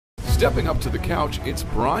Stepping up to the couch, it's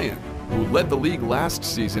Brian, who led the league last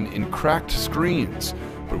season in cracked screens.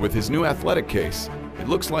 But with his new athletic case, it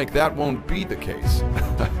looks like that won't be the case.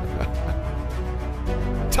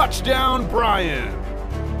 Touchdown, Brian!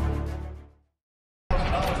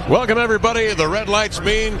 Welcome, everybody. The red lights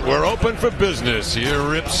mean we're open for business here,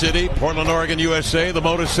 Rip City, Portland, Oregon, USA, the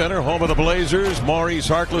Moda Center, home of the Blazers. Maurice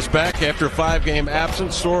Harkless back after a 5-game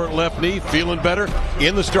absence, sore left knee, feeling better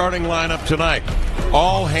in the starting lineup tonight.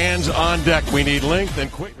 All hands on deck. We need length and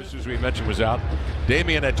quickness, as we mentioned, was out.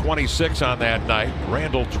 Damian at 26 on that night.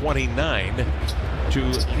 Randall 29 to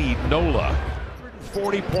lead NOLA.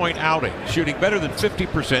 40-point outing, shooting better than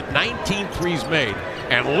 50%, 19 threes made,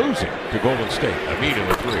 and losing to Golden State. Aminu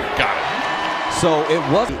with 3. Got it. So it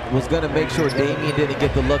was going to make sure Damian didn't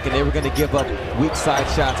get the look, and they were going to give up weak side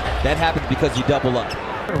shots. That happens because you double up.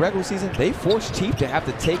 In the regular season, they forced Chief to have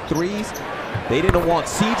to take threes. They didn't want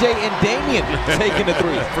CJ and Damian taking the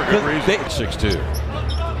threes. For good reason. 6'2".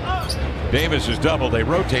 Davis is doubled. They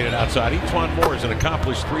rotated outside. Etuan Moore is an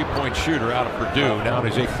accomplished three-point shooter out of Purdue. Now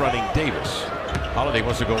he's fronting Davis. Holiday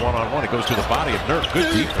wants to go one-on-one. It goes to the body of Nurk.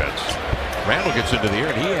 Good defense. Randall gets into the air,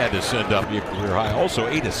 and he had to send up a career high. Also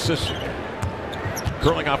 8 assists.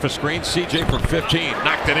 Curling off a screen, CJ from 15.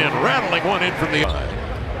 Knocked it in, rattling one in from the line.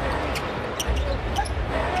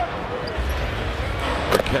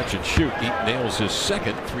 Catch and shoot. He nails his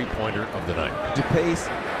second three-pointer of the night. Pace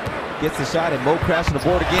gets the shot, and Mo crashing the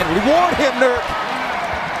board again. Reward him, Nurk.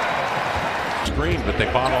 Screen, but they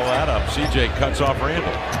bottle that up. CJ cuts off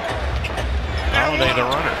Randall. Holiday the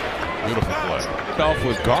runner. Beautiful play. Off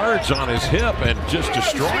with guards on his hip and just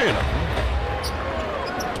destroying him.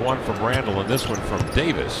 One from Randall and this one from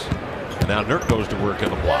Davis. And now Nurk goes to work in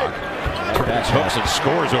the block. Turns hooks and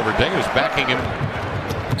scores over Davis, backing him.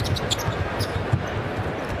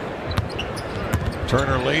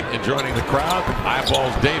 Turner late and joining the crowd.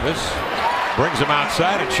 Eyeballs Davis. Brings him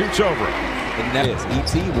outside and shoots over him. And that is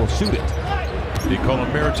E.T. will shoot it. Nikola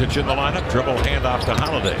Mirotic in the lineup. Dribble handoff to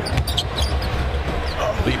Holiday.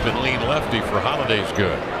 Leap and lean lefty for Holiday's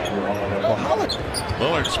good.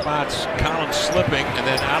 Lillard spots Collins slipping, and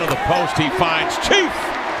then out of the post he finds Chief,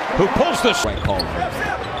 who pulls this. Right call.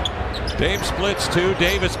 Dame splits 2.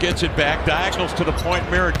 Davis gets it back. Diagonals to the point.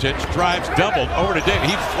 Mirotic drives doubled over to Davis.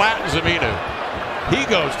 He flattens Aminu. He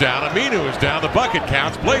goes down. Aminu is down. The bucket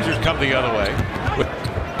counts. Blazers come the other way.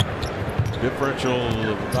 Differential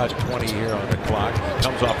of about 20 here on the clock.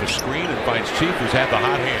 Comes off the screen and finds Chief, who's had the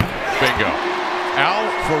hot hand. Bingo. Al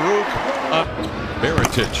Farouk up.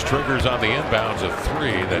 Mirotic triggers on the inbounds of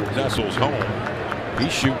 3 that nestles home.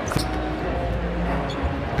 He's shooting.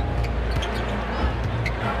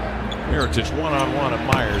 Mirotic one-on-one at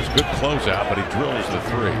Myers. Good closeout, but he drills the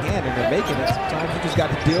 3. And they're making it. Sometimes you just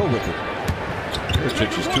got to deal with it.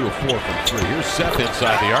 Mirotic is 2 of 4 from 3. Here's Seth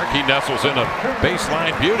inside the arc. He nestles in a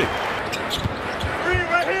baseline beauty.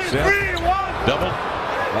 Seth, double.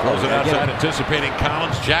 Throws it outside, anticipating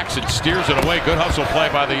Collins. Jackson steers it away. Good hustle play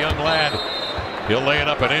by the young lad. He'll lay it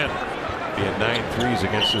up and in. He had 9 threes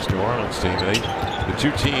against this New Orleans team. The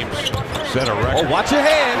two teams set a record. Oh, watch your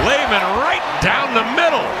hand. Layman right down the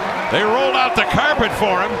middle. They rolled out the carpet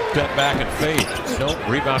for him. Step back and fade. Nope.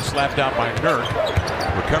 Rebound slapped out by Nurk.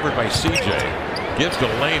 Recovered by CJ. Gives to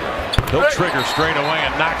Layman. He'll trigger straight away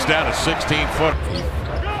and knocks down a 16-foot.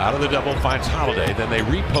 Out of the double, finds Holiday. Then they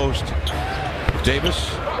repost Davis,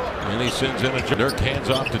 and he sends in a Nurk, hands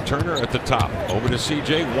off to Turner at the top. Over to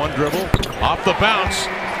CJ, one dribble, off the bounce,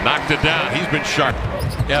 knocked it down. He's been sharp.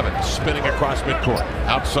 Evans spinning across midcourt,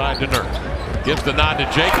 outside to Nurk. Gives the nod to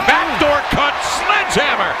Jake. Backdoor cut,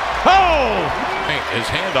 sledgehammer. Oh! His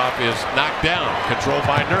handoff is knocked down, controlled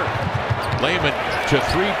by Nurk. Layman to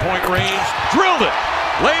three-point range, drilled it.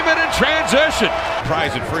 Layman in transition.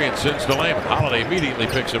 Tries it free and sends to Layman. Holiday immediately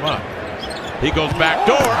picks him up. He goes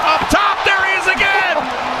backdoor, up top. There he is again.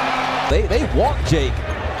 They walk Jake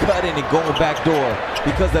cutting and going back door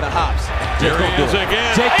because of the hops. There he is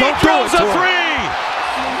again. Jake, don't he drills do it a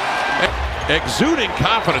 3. Exuding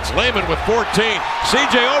confidence. Layman with 14.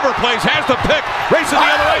 CJ overplays, has the pick, racing the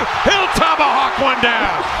other way. He'll tomahawk one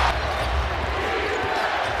down.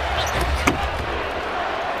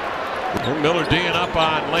 Miller D'ing up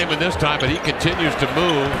on Layman this time, but he continues to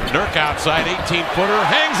move. Nurk outside, 18-footer,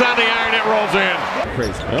 hangs on the iron, it rolls in.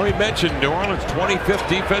 Crazy. Well, we mentioned New Orleans' 25th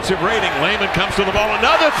defensive rating. Layman comes to the ball,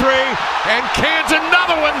 another 3, and cans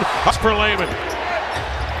another one for Layman.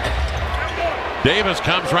 Davis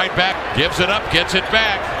comes right back, gives it up, gets it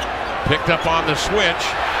back. Picked up on the switch,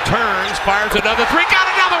 turns, fires another 3, got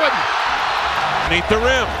another one! Beneath the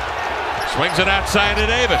rim, swings it outside to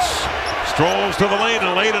Davis. Strolls to the lane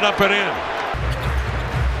and laid it up and in.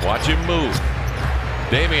 Watch him move.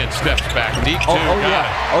 Damian steps back. Deep two.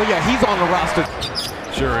 Oh yeah, he's on the roster.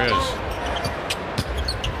 Sure is.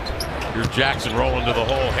 Here's Jackson rolling to the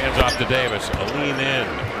hole. Hands off to Davis. A lean in.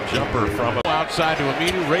 Jumper from outside to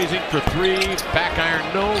Aminu. Raising for three. Back iron,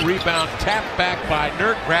 no. Rebound. Tap back by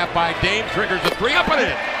Nurk. Grab by Dame. Triggers a three. Up and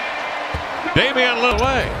in. Damian a little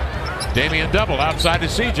way. Damian double outside to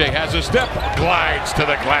CJ. Has a step. Glides to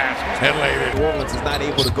the glass and laid it. New Orleans is not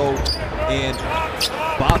able to go and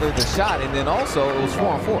bother the shot. And then also it was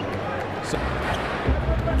 4-on-4. So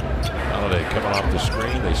Holiday coming off the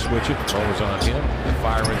screen. They switch it. Throws on him. They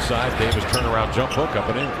fire inside. Davis turnaround jump hook up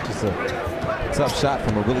and in. Just a tough shot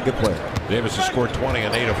from a really good player. Davis has scored 20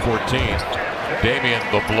 and 8 of 14. Damian,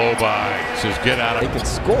 the blow by, says get out of it. They can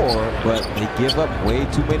score, but they give up way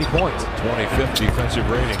too many points. 25th defensive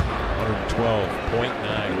rating,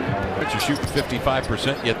 112.9. But you're shooting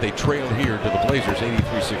 55%, yet they trail here to the Blazers,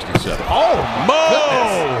 83-67. Oh, Mo!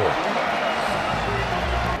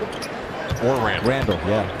 Or Randall. Randall,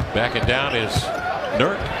 yeah. Backing down is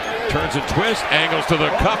Nurk. Turns and twists, angles to the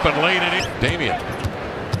cup and laid it in. Damian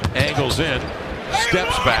angles in,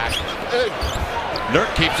 steps back. Nurk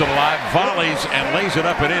keeps it alive, volleys, and lays it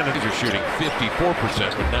up and in. These are shooting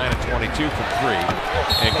 54% with 9 and 22 from three.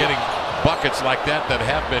 And getting buckets like that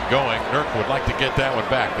have been going. Nurk would like to get that one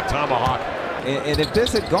back. The tomahawk. And if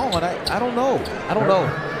this had gone, I don't know. I don't know.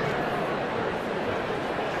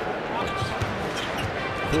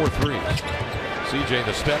 4 threes. CJ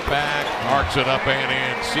the step back, arcs it up and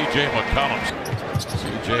in. CJ McCollum.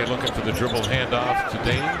 CJ looking for the dribble handoff to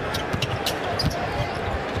Dame.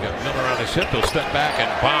 Got Miller on his hip. He'll step back and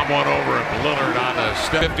bomb one over, and Lillard on a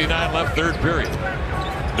step. 59 left, third period.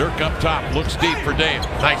 Nurk up top, looks deep for Dame.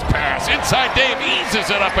 Nice pass. Inside Dame, eases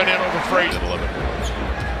it up and in over Frazier.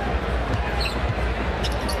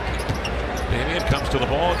 Damian comes to the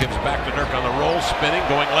ball, gives back to Nurk on the roll, spinning,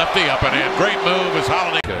 going lefty, up and in. Great move as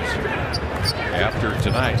Holiday. After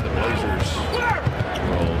tonight, the Blazers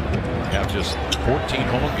will have just 14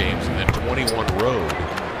 home games and then 21 road.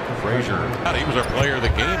 Frazier, he was our player of the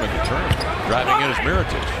game in the tournament, driving in his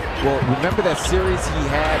Mirotic. Well, remember that series he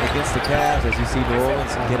had against the Cavs, as you see New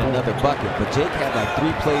Orleans get another bucket, but Jake had like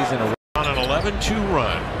 3 plays in a row. On an 11-2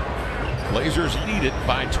 run, Blazers lead it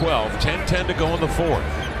by 12, 10-10 to go in the fourth.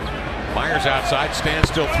 Myers outside,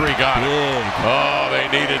 standstill three, got it. Oh,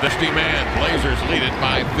 they needed the man. Blazers lead it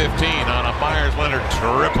by 15 on a Myers-Leonard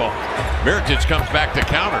triple. Mirotic comes back to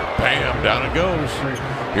counter. Bam, down it goes.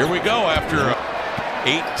 Here we go after a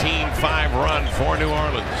 18-5 run for New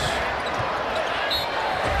Orleans.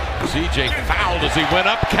 CJ fouled as he went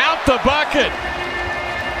up. Count the bucket.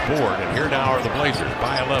 Board, and here now are the Blazers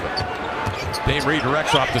by 11. Dame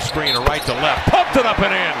redirects off the screen, a right to left. Pumped it up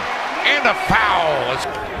and in. And a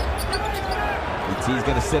foul. He's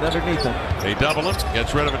going to sit underneath him. They double it.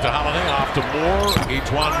 Gets rid of it to Holiday. Off to Moore.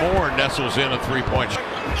 Ejuan Moore nestles in a three-point shot.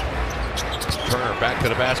 Turner back to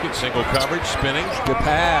the basket, single coverage, spinning. Good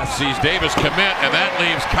pass. Sees Davis commit, and that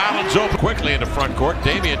leaves Collins open quickly into front court.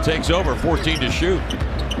 Damian takes over, 14 to shoot.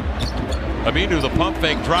 Aminu, the pump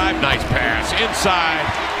fake drive, nice pass. Inside,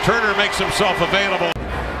 Turner makes himself available.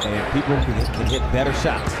 And people can hit better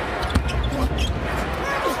shots.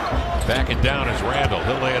 Backing down is Randall.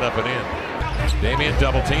 He'll lay it up and in. Damian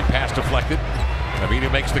double team, pass deflected.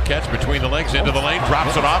 Aminu makes the catch between the legs, into the lane,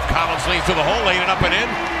 drops it off. Collins leads to the hole, laying it up and in.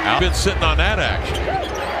 Been sitting on that action.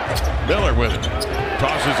 Miller with it.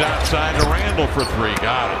 Tosses outside to Randall for three.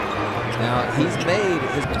 Got it. Now he's made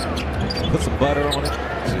his. Put some butter on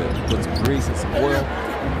it. Put some grease and some oil.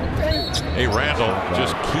 Hey, Randall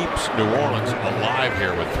just keeps New Orleans alive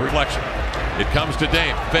here with three. Reflection. It comes to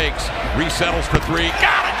Dame. Fakes. Resettles for three.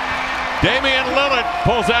 Got it! Damian Lillard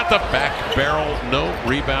pulls out the back barrel. No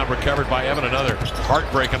rebound recovered by Evan. Another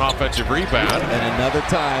heartbreaking offensive rebound. And another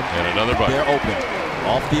time. And another bucket. They're open.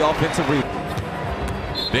 Off the offensive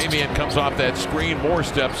rebound. Damian comes off that screen. Moore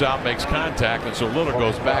steps out, makes contact, and so Lillard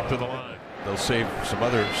goes back to the line. They'll save some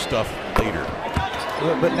other stuff later.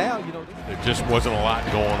 But now, you know, there just wasn't a lot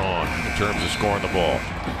going on in terms of scoring the ball.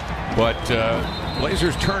 But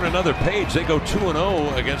Blazers turn another page. They go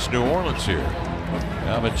 2-0 against New Orleans here.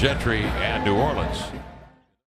 Alvin Gentry and New Orleans.